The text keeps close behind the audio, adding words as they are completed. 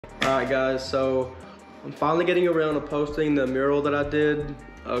Alright guys, so I'm finally getting around to posting the mural that I did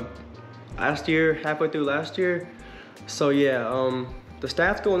last year, halfway through last year. So yeah, the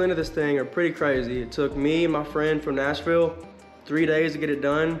stats going into this thing are pretty crazy. It took me and my friend from Nashville 3 days to get it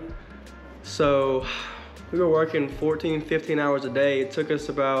done. So we were working 14, 15 hours a day. It took us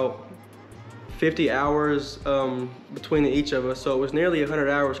about 50 hours between each of us. So it was nearly 100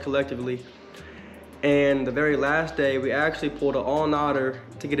 hours collectively. And the very last day, we actually pulled an all-nighter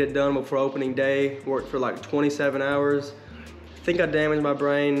to get it done before opening day. Worked for like 27 hours. I think I damaged my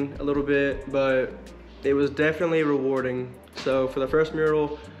brain a little bit, but it was definitely rewarding. So for the first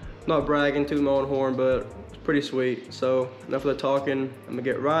mural, I'm not bragging, tooting my own horn, but it's pretty sweet. So enough of the talking. I'm gonna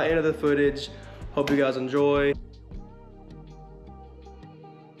get right into the footage. Hope you guys enjoy.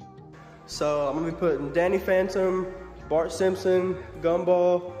 So I'm gonna be putting Danny Phantom, Bart Simpson,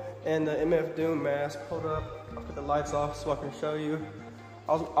 Gumball, and the MF Doom mask. Hold up, I'll put the lights off so I can show you.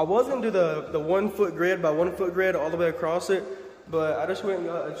 I was gonna do the 1 foot grid by 1 foot grid all the way across it, but I just went and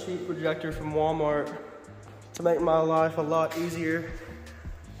got a cheap projector from Walmart to make my life a lot easier.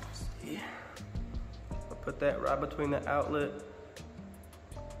 Let's see. I'll put that right between the outlet.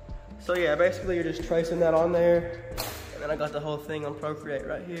 So yeah, basically you're just tracing that on there, and then I got the whole thing on Procreate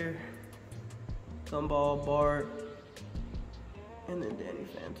right here. Gumball, Bart, and then Danny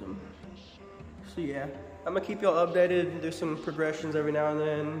Phantom. So yeah, I'm gonna keep y'all updated. There's some progressions every now and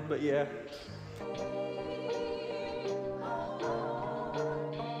then, but yeah.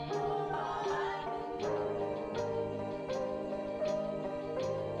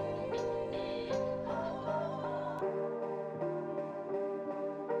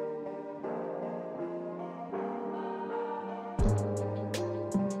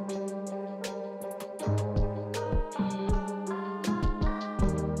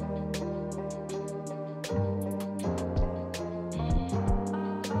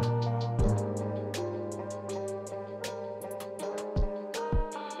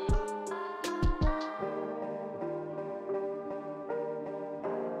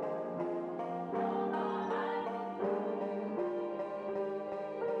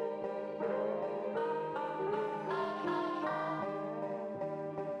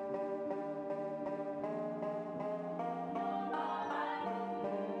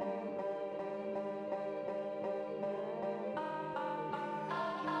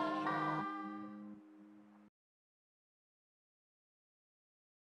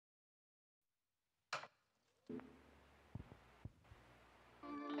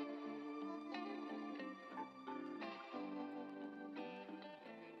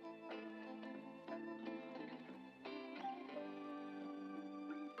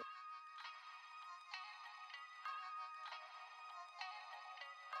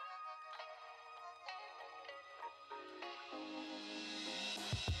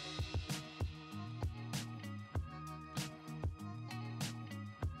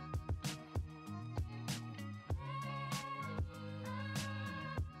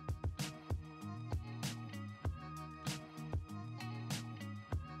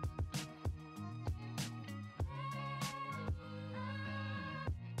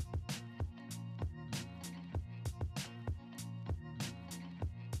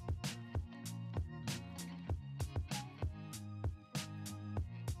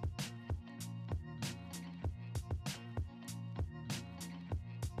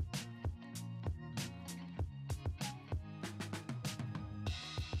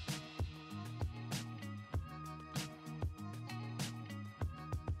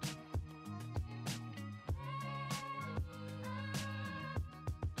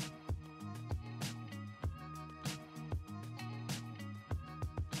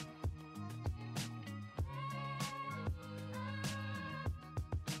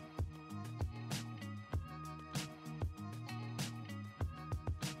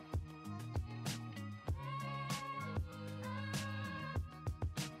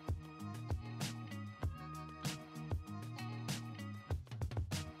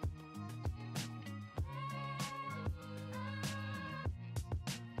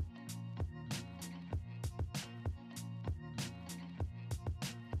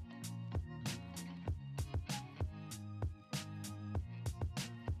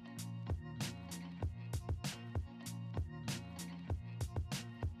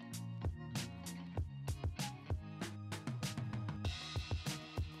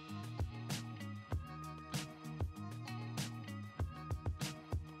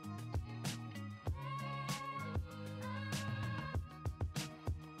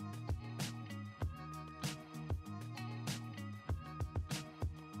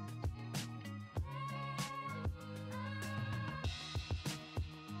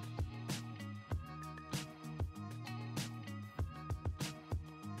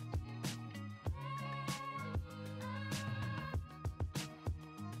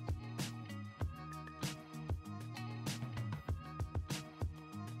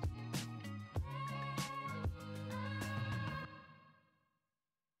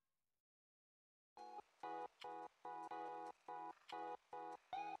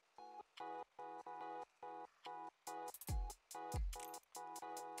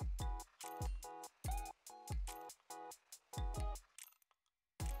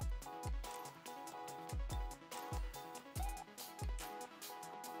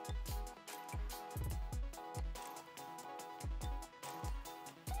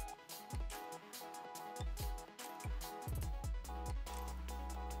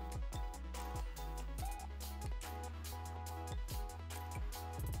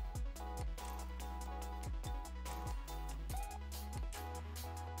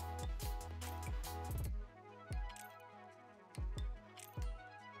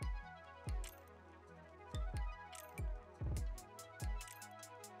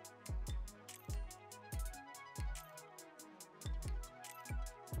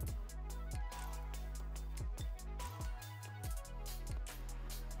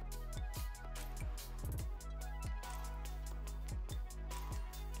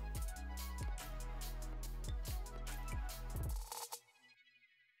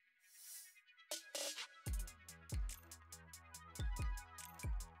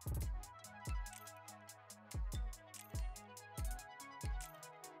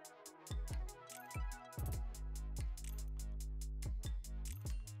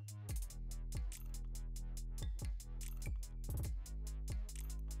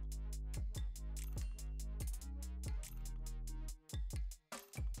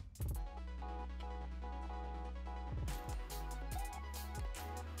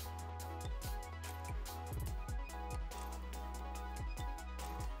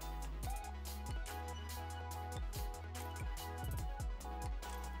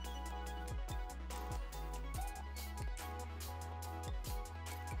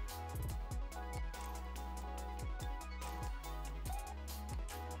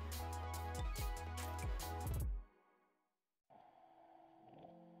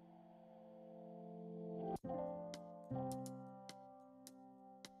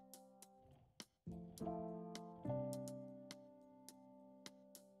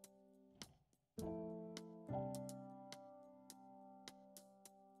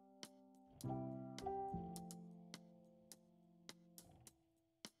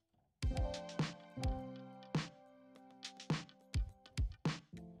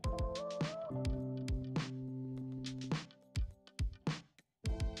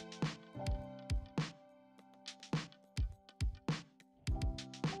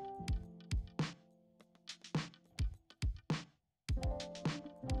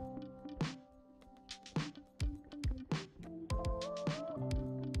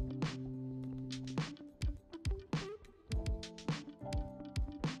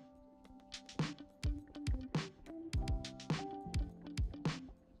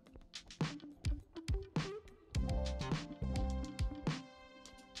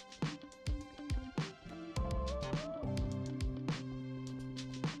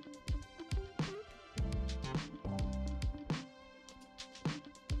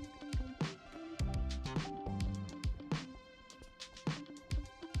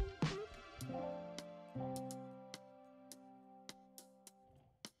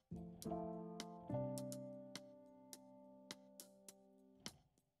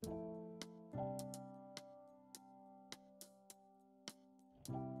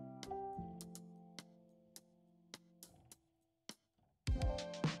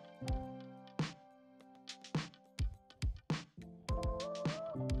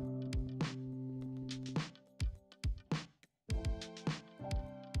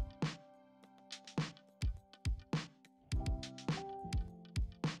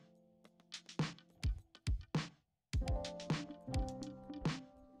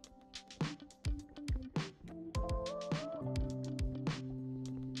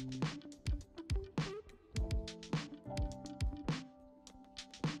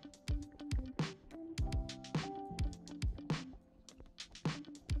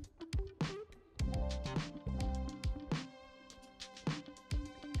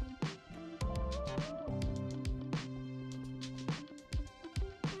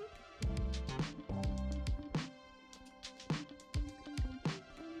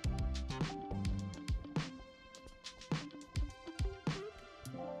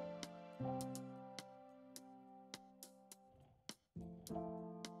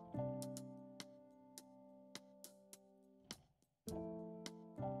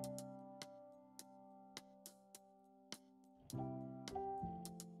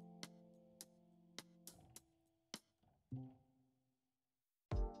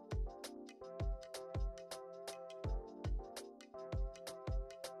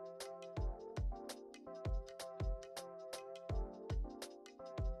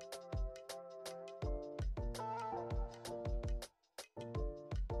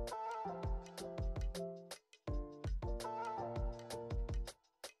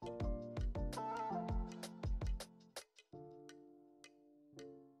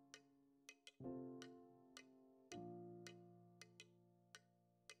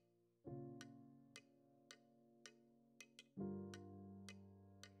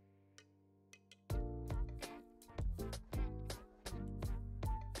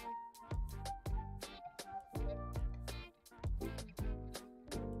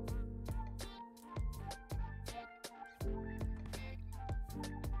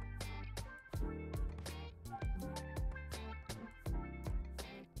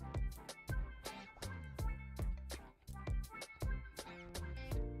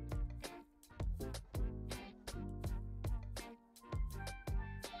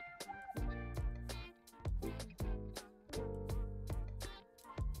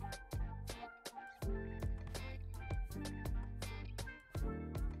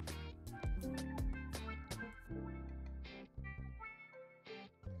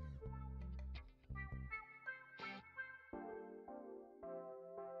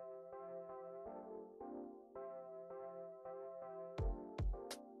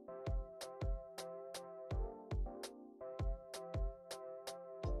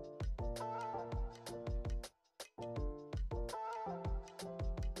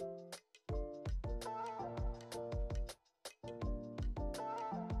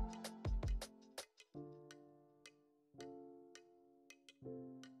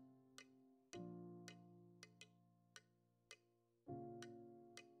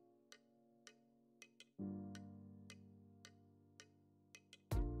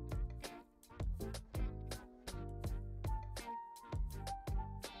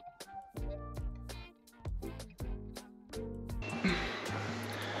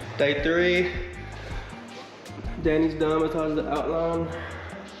 Day 3. Danny's done besides the outline.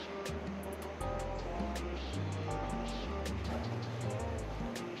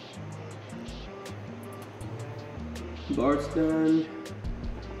 Bart's done.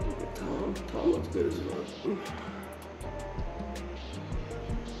 Tom looks good as well.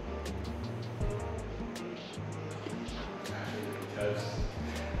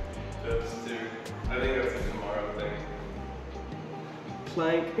 Just two. I think that's a tomorrow thing.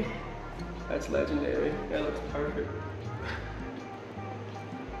 Plank. That's legendary. That looks perfect.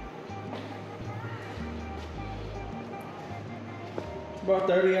 About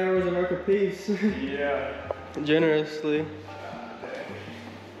 30 hours of work a piece. Yeah. Generously.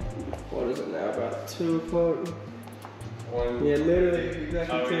 What is it now? About 2 o'clock? Yeah, literally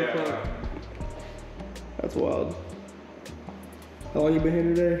exactly 2 o'clock. That's wild. How long you been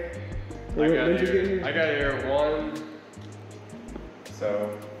here today? I got here at 1.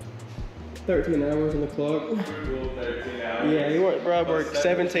 So 13 hours on the clock. cool, 13 hours. Yeah, you worked, bro. I worked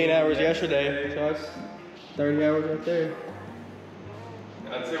 17 hours yesterday, so that's 30 hours right there.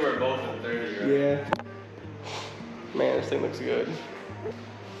 I'd say we're both at 30, right? Yeah. Man, this thing looks good.